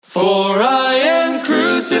For I am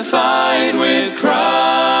crucified with Christ,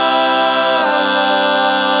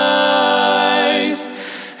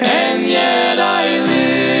 and yet I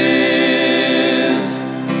live.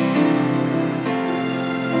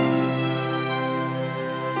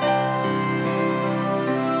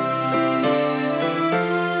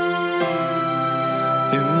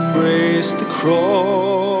 Embrace the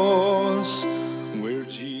cross where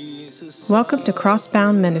Jesus... Welcome to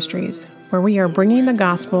Crossbound Ministries, where we are bringing the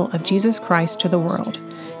gospel of Jesus Christ to the world,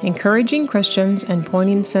 encouraging Christians and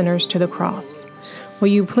pointing sinners to the cross. Will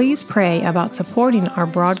you please pray about supporting our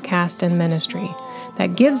broadcast and ministry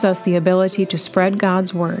that gives us the ability to spread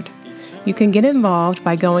God's word? You can get involved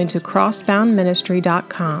by going to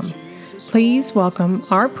crossboundministry.com. Please welcome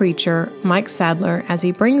our preacher, Mike Sadler, as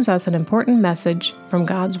he brings us an important message from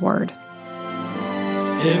God's word.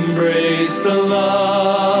 Embrace the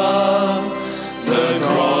love the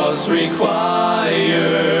cross requires.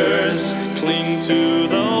 Cling to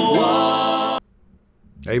the wall.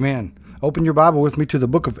 Amen. Open your Bible with me to the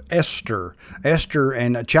book of Esther. Esther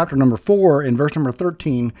and chapter number 4 and verse number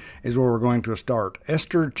 13 is where we're going to start.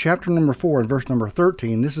 Esther chapter number 4 and verse number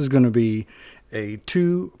 13. This is going to be a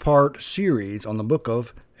two-part series on the book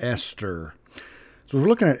of Esther. So we're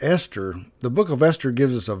looking at Esther. The book of Esther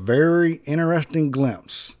gives us a very interesting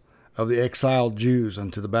glimpse of the exiled Jews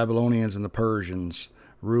unto the Babylonians and the Persians'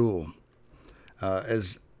 rule.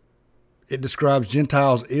 As it describes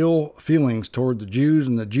Gentiles' ill feelings toward the Jews,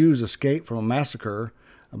 and the Jews escaped from a massacre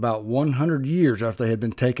about 100 years after they had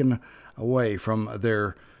been taken away from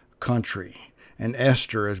their country. And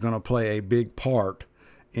Esther is going to play a big part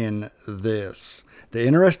in this. The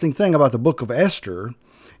interesting thing about the book of Esther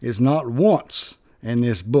is not once in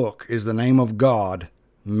this book is the name of God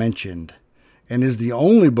mentioned, and is the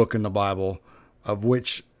only book in the Bible of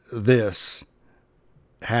which this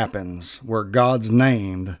happens, where God's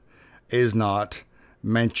name is not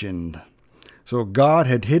mentioned. So God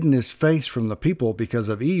had hidden his face from the people because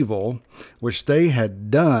of evil, which they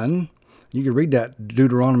had done. You can read that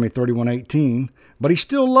Deuteronomy 31:18, but he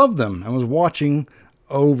still loved them and was watching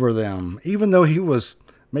over them, even though he was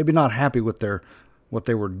maybe not happy with what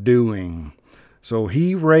they were doing. So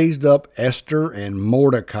he raised up Esther and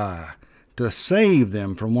Mordecai to save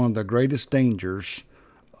them from one of the greatest dangers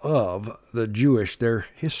of their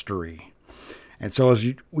history. And so as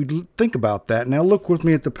we think about that, now look with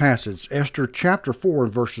me at the passage. Esther chapter 4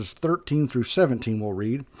 and verses 13 through 17 we'll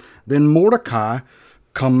read. Then Mordecai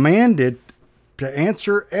commanded to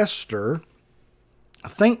answer Esther,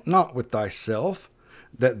 think not with thyself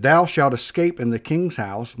that thou shalt escape in the king's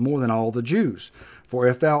house more than all the Jews. For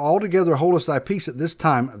if thou altogether holdest thy peace at this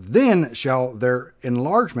time, then shall their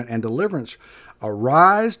enlargement and deliverance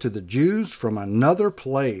arise to the Jews from another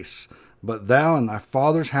place. But thou and thy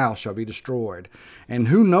father's house shall be destroyed. And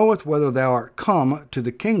who knoweth whether thou art come to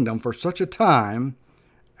the kingdom for such a time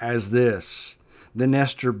as this? Then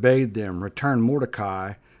Esther bade them return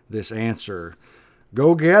Mordecai this answer.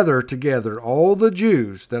 Go gather together all the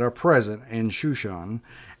Jews that are present in Shushan,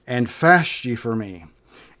 and fast ye for me,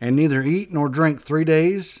 and neither eat nor drink 3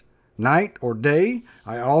 days, night or day.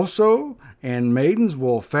 I also and maidens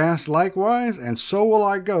will fast likewise, and so will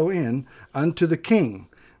I go in unto the king,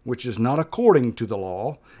 which is not according to the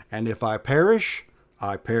law, and if I perish,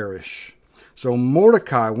 I perish. So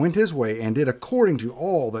Mordecai went his way and did according to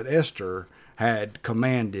all that Esther had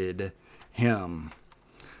commanded him.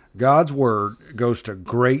 God's word goes to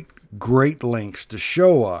great lengths to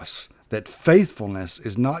show us that faithfulness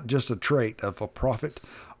is not just a trait of a prophet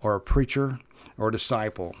or a preacher or a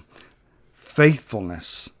disciple.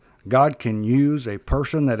 Faithfulness. God can use a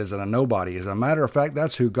person that is a nobody. As a matter of fact,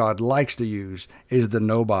 that's who God likes to use, is the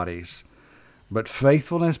nobodies. But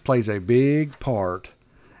faithfulness plays a big part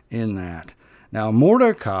in that. Now,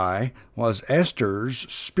 Mordecai was Esther's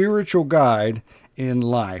spiritual guide in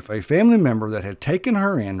life, a family member that had taken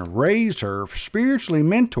her in, raised her, spiritually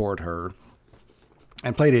mentored her,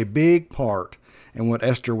 and played a big part in what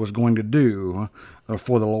Esther was going to do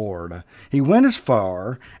for the Lord. He went as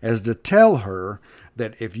far as to tell her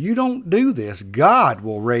that if you don't do this, God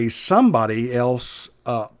will raise somebody else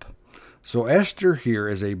up. So Esther here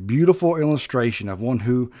is a beautiful illustration of one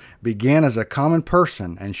who began as a common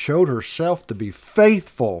person and showed herself to be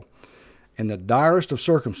faithful in the direst of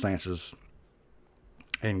circumstances.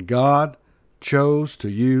 And God chose to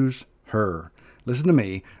use her. Listen to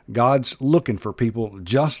me. God's looking for people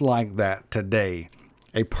just like that today.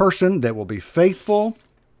 A person that will be faithful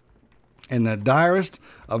in the direst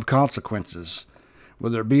of consequences.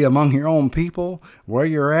 Whether it be among your own people, where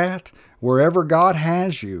you're at, wherever God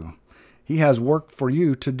has you. He has work for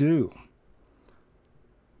you to do.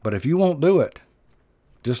 But if you won't do it,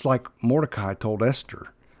 Just like Mordecai told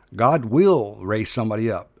Esther, God will raise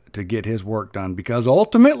somebody up to get his work done, because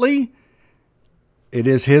ultimately it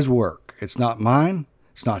is his work. It's not mine.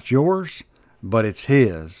 It's not yours, but it's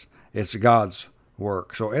his. It's God's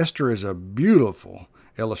work. So Esther is a beautiful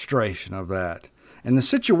illustration of that. And the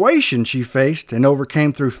situation she faced and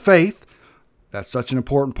overcame through faith, that's such an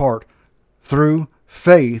important part. Through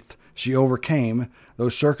faith, she overcame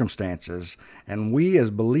those circumstances. And we as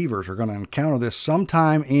believers are going to encounter this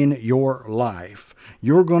sometime in your life.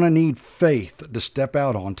 You're going to need faith to step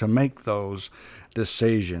out on to make those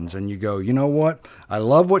decisions. And you go, you know what? I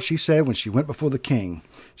love what she said when she went before the king.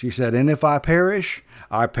 She said, and if I perish,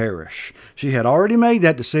 I perish. She had already made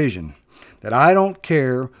that decision that I don't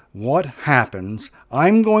care what happens.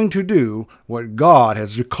 I'm going to do what God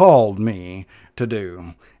has called me to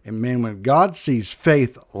do. And man, when God sees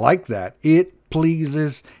faith like that, it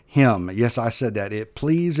pleases him. Yes, I said that. It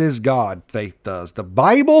pleases God, faith does. The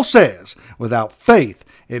Bible says without faith,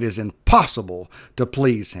 it is impossible to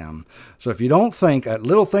please him. So if you don't think a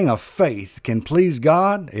little thing of faith can please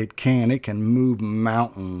God, it can. It can move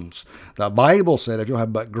mountains. The Bible said if you'll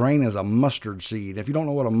have but grain as a mustard seed. If you don't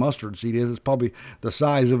know what a mustard seed is, it's probably the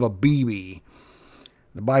size of a BB.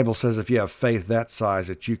 The Bible says if you have faith that size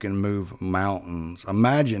that you can move mountains.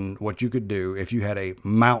 Imagine what you could do if you had a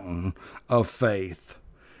mountain of faith.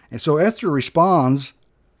 And so Esther's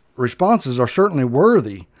responses are certainly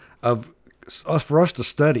worthy of us for us to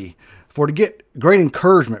study, to get great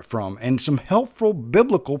encouragement from, and some helpful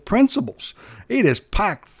biblical principles. It is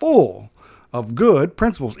packed full of good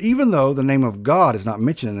principles, even though the name of God is not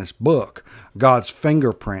mentioned in this book. God's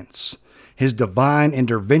fingerprints, his divine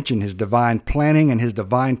intervention, his divine planning, and his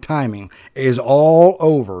divine timing is all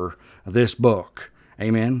over this book.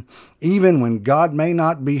 Amen. Even when God may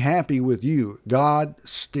not be happy with you, God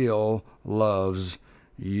still loves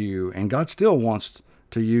you, and God still wants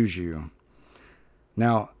to use you.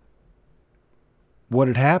 Now, what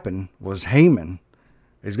had happened was Haman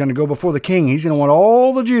is going to go before the king. He's going to want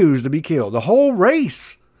all the Jews to be killed, the whole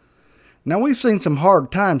race. Now, we've seen some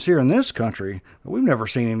hard times here in this country, but we've never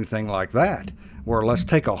seen anything like that, where let's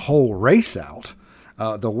take a whole race out.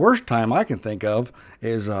 The worst time I can think of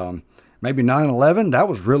is maybe 9/11. That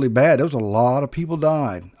was really bad. There was a lot of people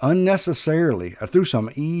died unnecessarily through some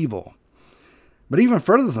evil. But even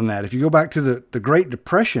further than that, if you go back to the Great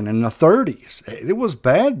Depression in the 30s, it was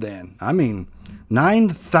bad then. I mean,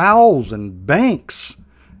 9,000 banks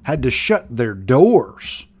had to shut their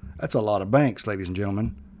doors. That's a lot of banks, ladies and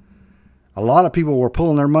gentlemen. A lot of people were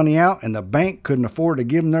pulling their money out, and the bank couldn't afford to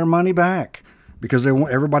give them their money back because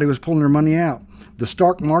everybody was pulling their money out. The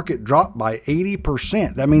stock market dropped by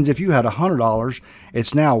 80%. That means if you had $100,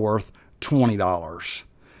 it's now worth $20.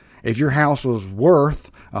 If your house was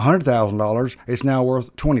worth $100,000, it's now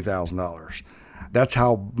worth $20,000. That's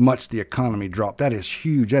how much the economy dropped. That is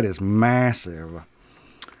huge. That is massive.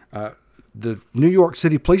 The New York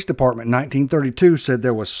City Police Department in 1932 said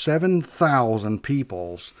there was 7,000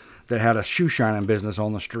 people that had a shoe shining business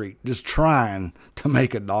on the street, just trying to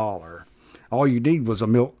make $1. All you need was a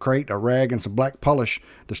milk crate, a rag, and some black polish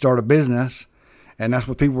to start a business. And that's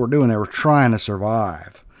what people were doing. They were trying to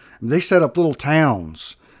survive. They set up little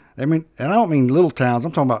towns. I mean, and I don't mean little towns.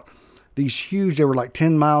 I'm talking about these huge, they were like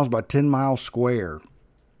 10 miles by 10 miles square.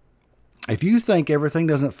 If you think everything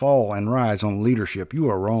doesn't fall and rise on leadership, you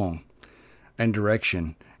are wrong. And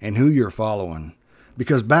direction and who you're following.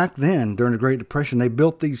 Because back then, during the Great Depression, they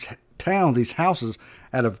built these towns, these houses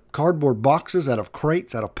out of cardboard boxes, out of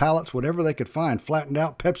crates, out of pallets, whatever they could find, flattened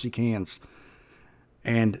out Pepsi cans.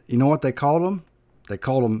 And you know what they called them? They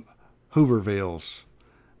called them Hoovervilles,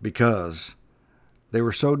 because they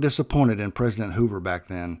were so disappointed in President Hoover back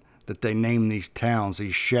then that they named these towns,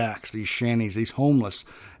 these shacks, these shanties, these homeless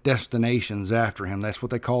destinations after him. That's what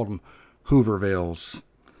they called them, Hoovervilles.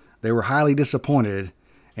 They were highly disappointed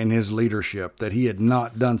in his leadership, that he had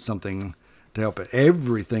not done something to help it.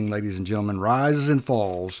 Everything, ladies and gentlemen, rises and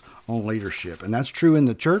falls on leadership. And that's true in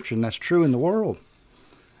the church, and that's true in the world.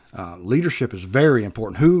 Leadership is very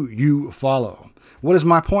important, who you follow. What is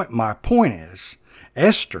my point? My point is,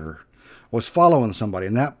 Esther was following somebody,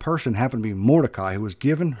 and that person happened to be Mordecai, who was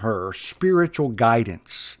giving her spiritual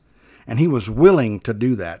guidance. And he was willing to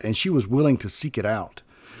do that, and she was willing to seek it out.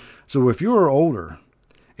 So if you're older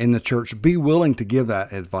in the church, be willing to give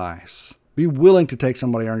that advice. Be willing to take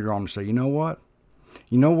somebody under your arm and say, you know what?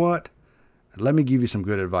 Let me give you some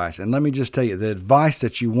good advice. And let me just tell you, the advice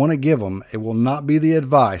that you want to give them, it will not be the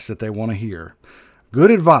advice that they want to hear. Good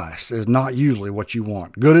advice is not usually what you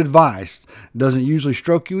want. Good advice doesn't usually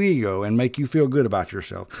stroke your ego and make you feel good about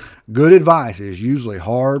yourself. Good advice is usually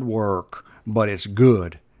hard work, but it's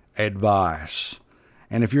good advice.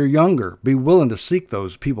 And if you're younger, be willing to seek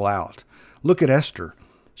those people out. Look at Esther.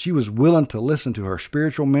 She was willing to listen to her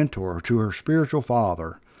spiritual mentor, to her spiritual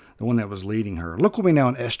father, the one that was leading her. Look with me now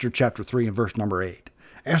in Esther chapter 3 and verse number 8.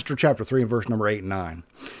 Esther chapter 3 and verse number 8 and 9.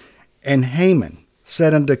 And Haman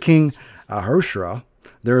said unto King Ahasuerus,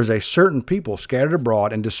 there is a certain people scattered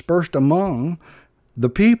abroad and dispersed among the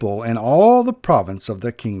people in all the province of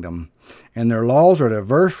the kingdom, and their laws are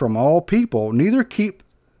diverse from all people, neither keep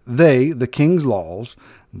they the king's laws.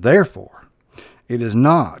 Therefore it is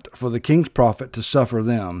not for the king's profit to suffer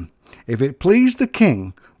them. If it please the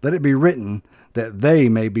king, let it be written that they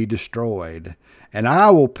may be destroyed. And I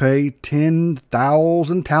will pay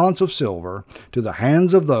 10,000 talents of silver to the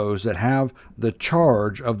hands of those that have the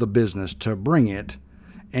charge of the business to bring it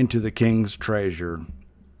into the king's treasure.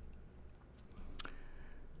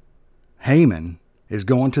 Haman is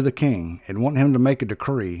going to the king and wanting him to make a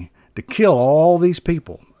decree to kill all these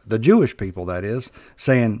people, the Jewish people that is,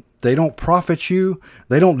 saying they don't profit you,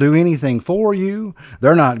 they don't do anything for you,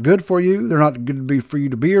 they're not good for you, they're not good for you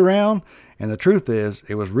to be around. And the truth is,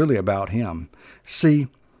 it was really about him. See,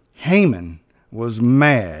 Haman was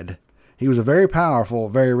mad. He was a very powerful,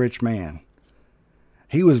 very rich man.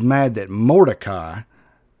 He was mad that Mordecai,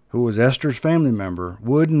 who was Esther's family member,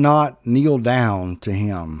 would not kneel down to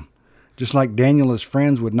him. Just like Daniel and his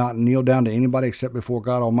friends would not kneel down to anybody except before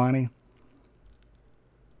God Almighty.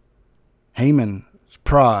 Haman's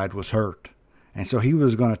pride was hurt. And so he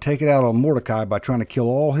was going to take it out on Mordecai by trying to kill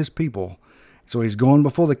all his people. So he's going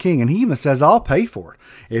before the king, and he even says, I'll pay for it.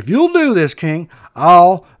 If you'll do this, king,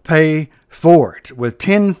 I'll pay for it with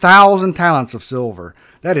 10,000 talents of silver.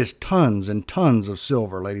 That is tons and tons of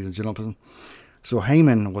silver, ladies and gentlemen. So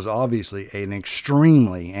Haman was obviously an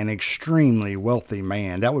extremely wealthy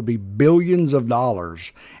man. That would be billions of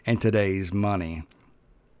dollars in today's money.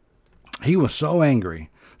 He was so angry,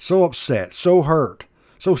 so upset, so hurt,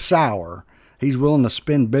 so sour, he's willing to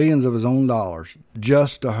spend billions of his own dollars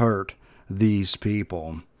just to hurt these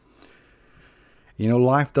people. You know,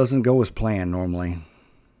 life doesn't go as planned normally.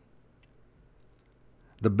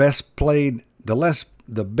 The best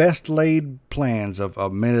laid plans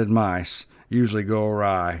of men and mice usually go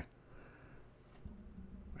awry.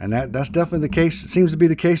 And that's definitely the case. It seems to be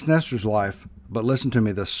the case in Esther's life. But listen to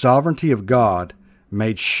me, the sovereignty of God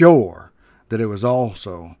made sure that it was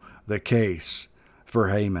also the case for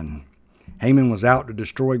Haman. Haman was out to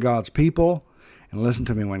destroy God's people. And listen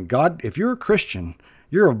to me, if you're a Christian,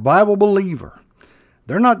 you're a Bible believer,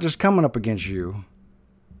 they're not just coming up against you.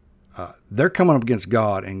 They're coming up against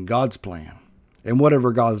God and God's plan and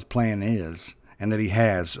whatever God's plan is and that he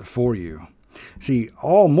has for you. See,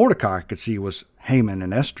 all Mordecai could see was Haman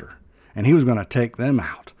and Esther, and he was going to take them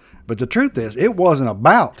out. But the truth is, it wasn't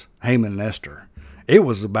about Haman and Esther. It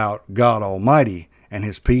was about God Almighty and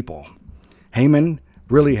his people. Haman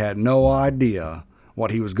really had no idea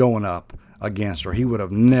what he was going up against, or he would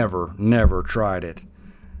have never tried it.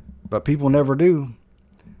 But people never do.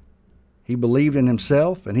 He believed in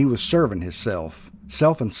himself, and he was serving himself.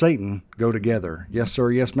 Self and Satan go together. Yes,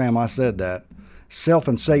 sir. Yes, ma'am. I said that. Self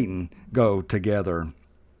and Satan go together.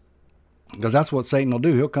 Because that's what Satan will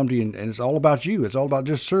do. He'll come to you, and it's all about you. It's all about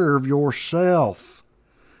just serve yourself.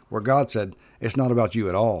 Where God said, it's not about you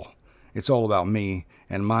at all. It's all about me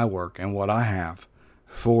and my work and what I have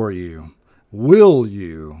for you. Will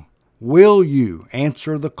you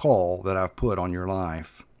answer the call that I've put on your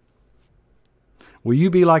life? Will you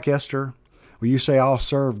be like Esther? Will you say, I'll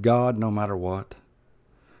serve God no matter what?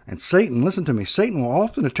 And Satan, listen to me, Satan will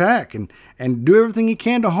often attack and do everything he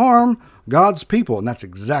can to harm God's people. And that's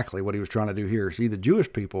exactly what he was trying to do here. See, the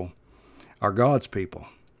Jewish people are God's people.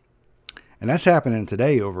 And that's happening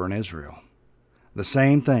today over in Israel. The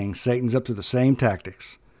same thing. Satan's up to the same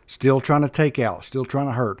tactics. Still trying to take out, still trying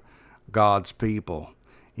to hurt God's people.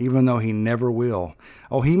 Even though he never will.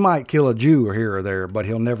 Oh, he might kill a Jew here or there, but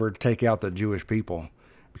he'll never take out the Jewish people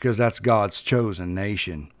because that's God's chosen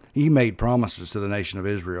nation. He made promises to the nation of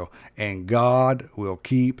Israel, and God will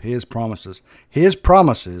keep his promises. His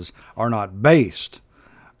promises are not based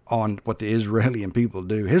on what the Israeli people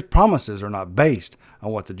do. His promises are not based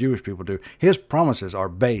on what the Jewish people do. His promises are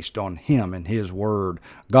based on him and his word.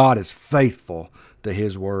 God is faithful to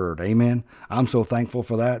his word. Amen. I'm so thankful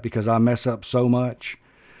for that because I mess up so much.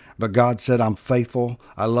 But God said, I'm faithful.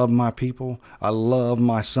 I love my people. I love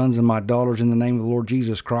my sons and my daughters in the name of the Lord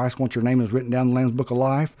Jesus Christ. Once your name is written down in the Lamb's Book of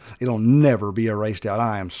Life, it'll never be erased out.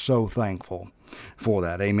 I am so thankful for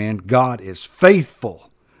that. Amen. God is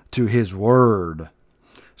faithful to his word.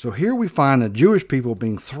 So here we find the Jewish people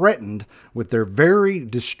being threatened with their very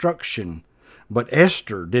destruction. But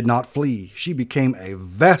Esther did not flee. She became a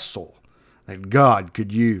vessel that God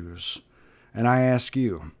could use. And I ask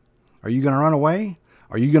you, are you going to run away?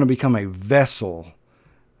 Are you going to become a vessel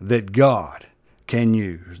that God can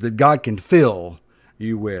use, that God can fill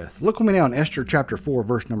you with? Look with me now in Esther chapter 4,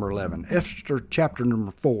 verse number 11. Esther chapter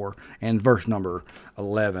number 4 and verse number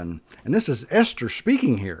 11. And this is Esther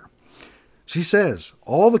speaking here. She says,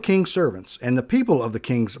 all the king's servants and the people of the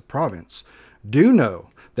king's province do know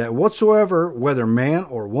that whatsoever, whether man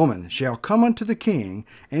or woman, shall come unto the king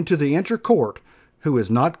and to the inner court, who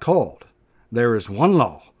is not called, there is one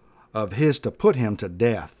law of his to put him to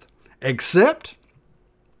death, except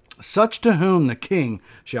such to whom the king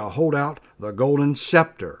shall hold out the golden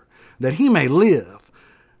scepter, that he may live.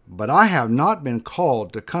 But I have not been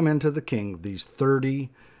called to come into the king these 30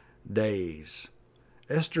 days.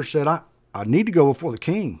 Esther said, I need to go before the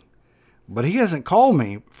king, but he hasn't called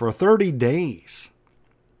me for 30 days.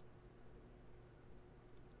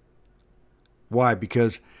 Why?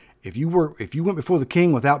 Because if you went before the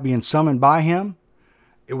king without being summoned by him,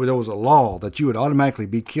 there was a law that you would automatically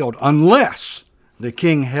be killed unless the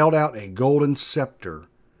king held out a golden scepter,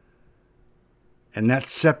 and that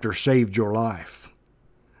scepter saved your life.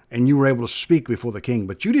 And you were able to speak before the king.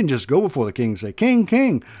 But you didn't just go before the king and say, King,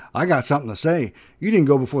 King, I got something to say. You didn't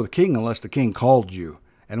go before the king unless the king called you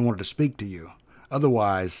and wanted to speak to you.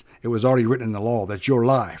 Otherwise, it was already written in the law that your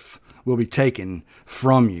life will be taken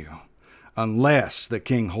from you unless the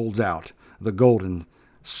king holds out the golden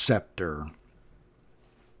scepter.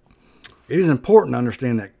 It is important to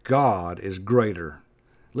understand that God is greater.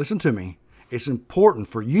 Listen to me. It's important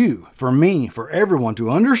for you, for me, for everyone to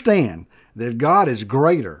understand that God is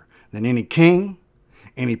greater than any king,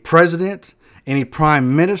 any president, any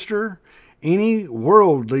prime minister, any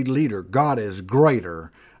worldly leader. God is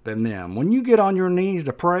greater than them. When you get on your knees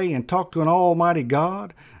to pray and talk to an almighty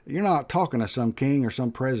God, you're not talking to some king or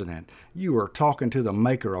some president. You are talking to the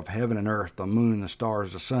maker of heaven and earth, the moon, the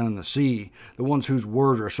stars, the sun, and the sea, the ones whose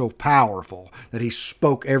words are so powerful that he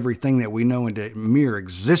spoke everything that we know into mere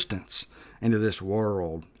existence into this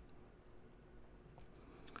world.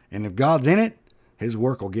 And if God's in it, his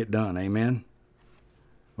work will get done. Amen.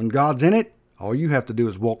 When God's in it, all you have to do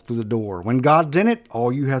is walk through the door. When God's in it,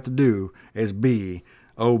 all you have to do is be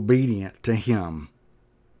obedient to him.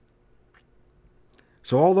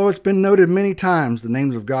 So although it's been noted many times, the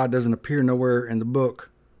names of God doesn't appear nowhere in the book,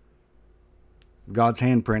 God's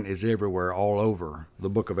handprint is everywhere, all over the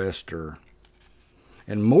book of Esther.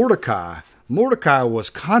 And Mordecai was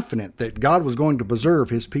confident that God was going to preserve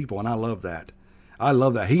his people, and I love that. I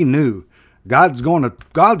love that. He knew God's going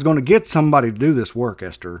to get somebody to do this work,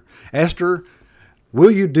 Esther. Esther,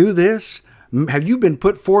 will you do this? Have you been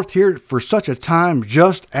put forth here for such a time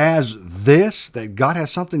just as this, that God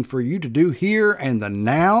has something for you to do here and the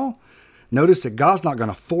now? Notice that God's not going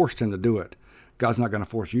to force him to do it. God's not going to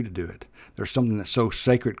force you to do it. There's something that's so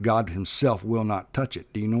sacred, God himself will not touch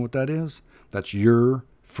it. Do you know what that is? That's your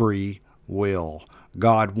free will.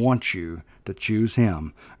 God wants you to choose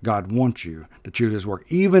him. God wants you to choose his work.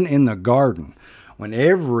 Even in the garden, when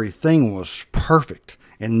everything was perfect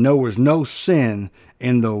and there was no sin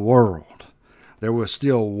in the world, there was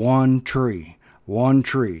still one tree,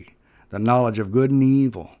 the knowledge of good and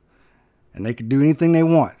evil. And they could do anything they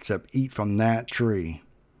want except eat from that tree.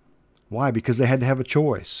 Why? Because they had to have a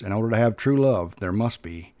choice. In order to have true love, there must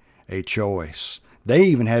be a choice. They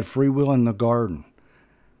even had free will in the garden.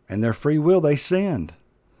 And their free will, they sinned.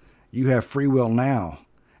 You have free will now,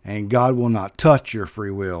 and God will not touch your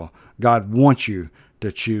free will. God wants you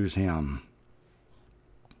to choose him.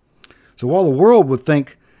 So while the world would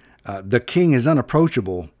think the king is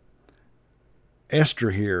unapproachable,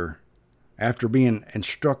 Esther here, after being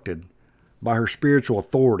instructed by her spiritual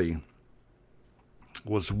authority,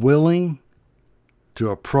 was willing to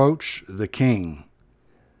approach the king.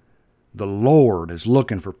 The Lord is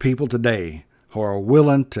looking for people today who are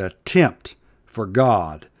willing to attempt for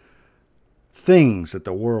God things that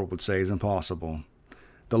the world would say is impossible.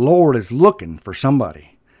 The Lord is looking for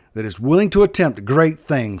somebody that is willing to attempt great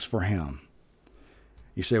things for him.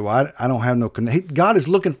 You say, well, I don't have no connection. God is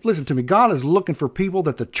looking, listen to me, God is looking for people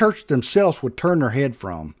that the church themselves would turn their head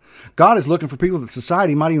from. God is looking for people that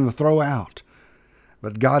society might even throw out.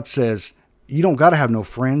 But God says, you don't got to have no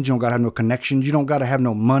friends. You don't got to have no connections. You don't got to have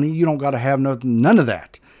no money. You don't got to have none of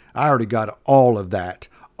that. I already got all of that.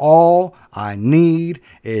 All I need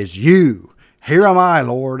is you. Here am I,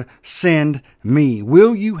 Lord. Send me.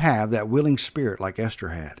 Will you have that willing spirit like Esther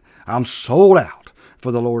had? I'm sold out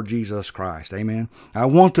for the Lord Jesus Christ. Amen. I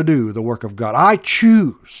want to do the work of God. I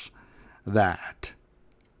choose that.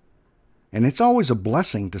 And it's always a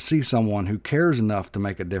blessing to see someone who cares enough to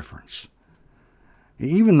make a difference.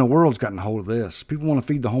 Even the world's gotten a hold of this. People want to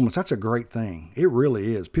feed the homeless. That's a great thing. It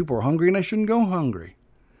really is. People are hungry and they shouldn't go hungry.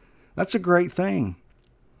 That's a great thing.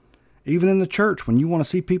 Even in the church, when you want to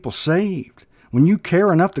see people saved, when you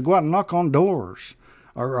care enough to go out and knock on doors,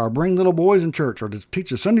 or bring little boys in church, or to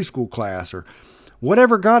teach a Sunday school class, or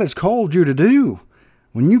whatever God has called you to do,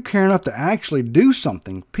 when you care enough to actually do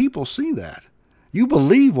something, people see that. You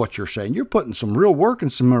believe what you're saying. You're putting some real work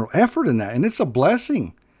and some real effort in that, and it's a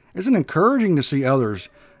blessing. It's encouraging to see others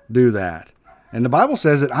do that. And the Bible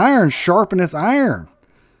says that iron sharpeneth iron.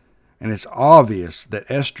 And it's obvious that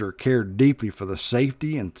Esther cared deeply for the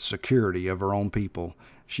safety and security of her own people.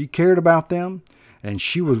 She cared about them, and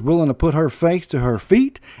she was willing to put her faith to her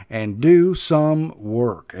feet and do some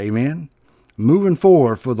work. Amen? Moving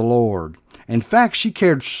forward for the Lord. In fact, she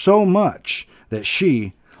cared so much that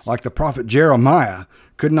she, like the prophet Jeremiah,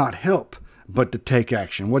 could not help but to take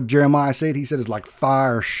action. What Jeremiah said, he said, is like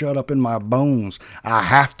fire shut up in my bones. I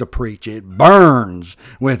have to preach. It burns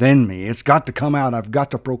within me. It's got to come out. I've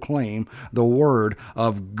got to proclaim the word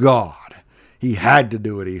of God. He had to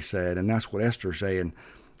do it, he said. And that's what Esther's saying.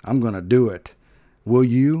 I'm going to do it. Will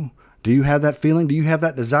you? Do you have that feeling? Do you have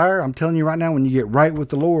that desire? I'm telling you right now, when you get right with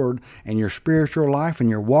the Lord and your spiritual life and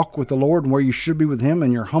your walk with the Lord and where you should be with him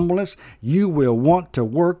and your humbleness, you will want to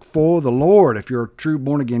work for the Lord if you're a true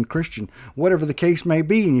born-again Christian, whatever the case may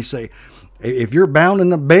be. And you say, if you're bound in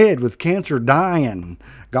the bed with cancer dying,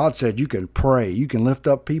 God said you can pray. You can lift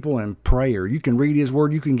up people in prayer. You can read his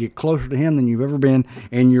word. You can get closer to him than you've ever been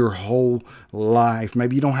in your whole life.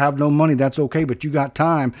 Maybe you don't have no money. That's okay, but you got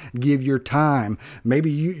time. Give your time. Maybe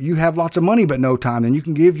you have lots of money but no time. Then you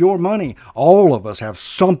can give your money. All of us have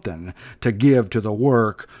something to give to the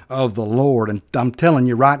work of the Lord. And I'm telling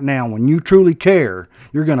you right now, when you truly care,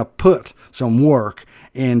 you're going to put some work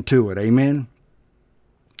into it. Amen?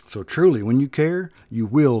 So truly, when you care, you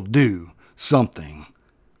will do something.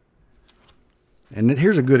 And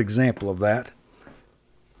here's a good example of that.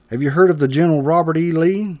 Have you heard of the General Robert E.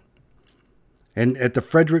 Lee? And at the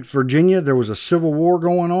Frederick, Virginia, there was a civil war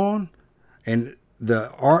going on. And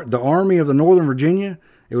the army of the Northern Virginia,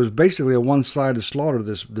 it was basically a one-sided slaughter,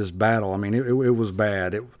 this battle. I mean, it was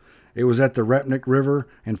bad. It was at the Rappahannock River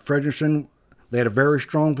in Frederickson. They had a very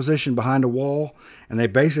strong position behind a wall, and they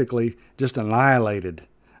basically just annihilated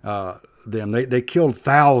them. They killed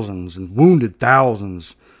thousands and wounded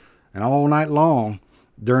thousands. And all night long,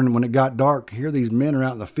 when it got dark, here these men are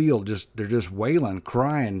out in the field, they're just wailing,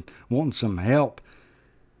 crying, wanting some help.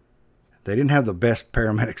 They didn't have the best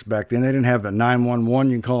paramedics back then. They didn't have a 911.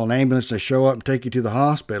 You can call an ambulance, they show up and take you to the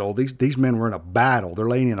hospital. These men were in a battle. They're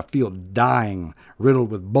laying in a field dying, riddled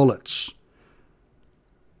with bullets.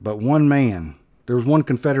 But one man, there was one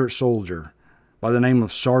Confederate soldier by the name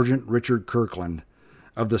of Sergeant Richard Kirkland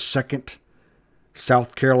of the 2nd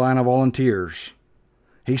South Carolina Volunteers.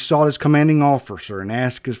 He sought his commanding officer and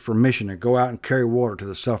asked his permission to go out and carry water to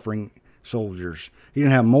the suffering soldiers. He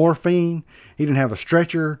didn't have morphine. He didn't have a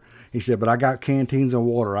stretcher. He said, but I got canteens of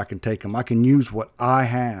water. I can take them. I can use what I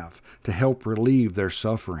have to help relieve their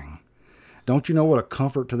suffering. Don't you know what a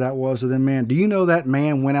comfort to that was to them, man? Do you know that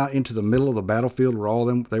man went out into the middle of the battlefield where all of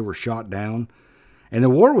them, they were shot down? And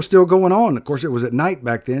the war was still going on. Of course, it was at night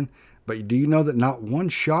back then. But do you know that not one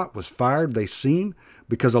shot was fired, they seen?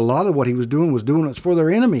 Because a lot of what he was doing it for their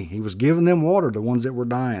enemy. He was giving them water, the ones that were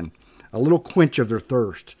dying. A little quench of their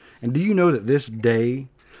thirst. And do you know that this day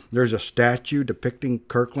there's a statue depicting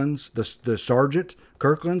Kirkland's, the Sergeant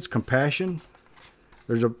Kirkland's compassion?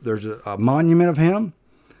 There's a monument of him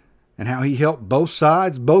and how he helped both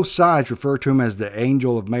sides. Both sides refer to him as the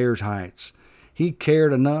Angel of Mayor's Heights. He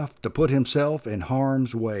cared enough to put himself in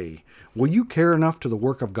harm's way. Will you care enough to the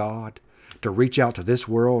work of God to reach out to this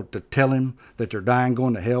world, to tell him that they're dying,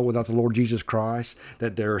 going to hell without the Lord Jesus Christ,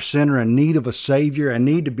 that they're a sinner in need of a Savior and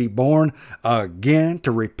need to be born again,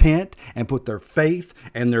 to repent and put their faith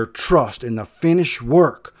and their trust in the finished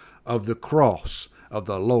work of the cross of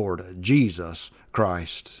the Lord Jesus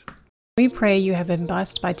Christ? We pray you have been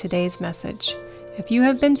blessed by today's message. If you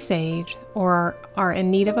have been saved or are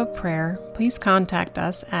in need of a prayer, please contact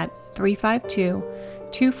us at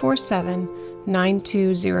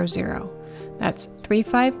 352-247-9200. That's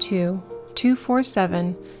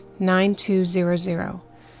 352-247-9200.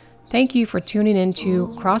 Thank you for tuning into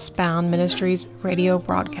Crossbound Ministries radio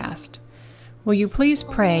broadcast. Will you please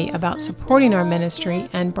pray about supporting our ministry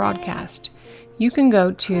and broadcast? You can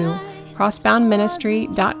go to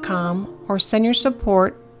crossboundministry.com or send your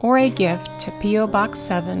support or a gift to P.O. Box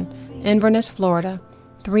 7, Inverness, Florida,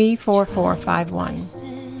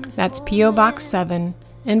 34451. That's P.O. Box 7,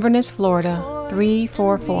 Inverness, Florida,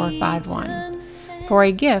 34451. For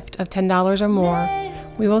a gift of $10 or more,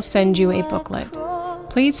 we will send you a booklet.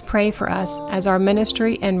 Please pray for us as our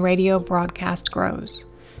ministry and radio broadcast grows.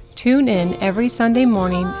 Tune in every Sunday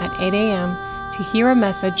morning at 8 a.m. to hear a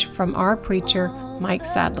message from our preacher, Mike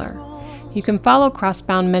Sadler. You can follow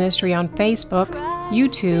Crossbound Ministry on Facebook,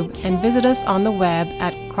 YouTube, and visit us on the web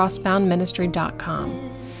at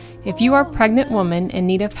crossboundministry.com. If you are a pregnant woman in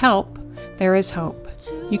need of help, there is hope.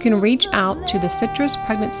 You can reach out to the Citrus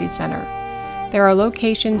Pregnancy Center. There are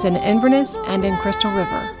locations in Inverness and in Crystal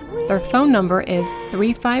River. Their phone number is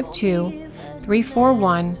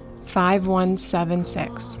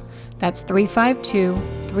 352-341-5176. That's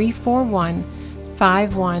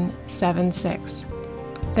 352-341-5176.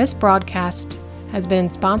 This broadcast has been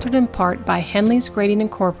sponsored in part by Henley's Grading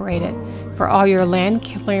Incorporated for all your land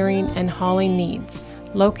clearing and hauling needs,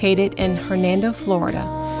 located in Hernando, Florida,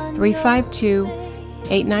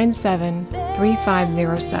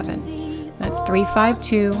 352-897-3507. That's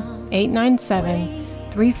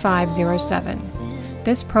 352-897-3507.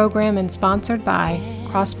 This program is sponsored by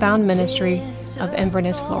Crossbound Ministry of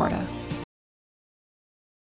Inverness, Florida.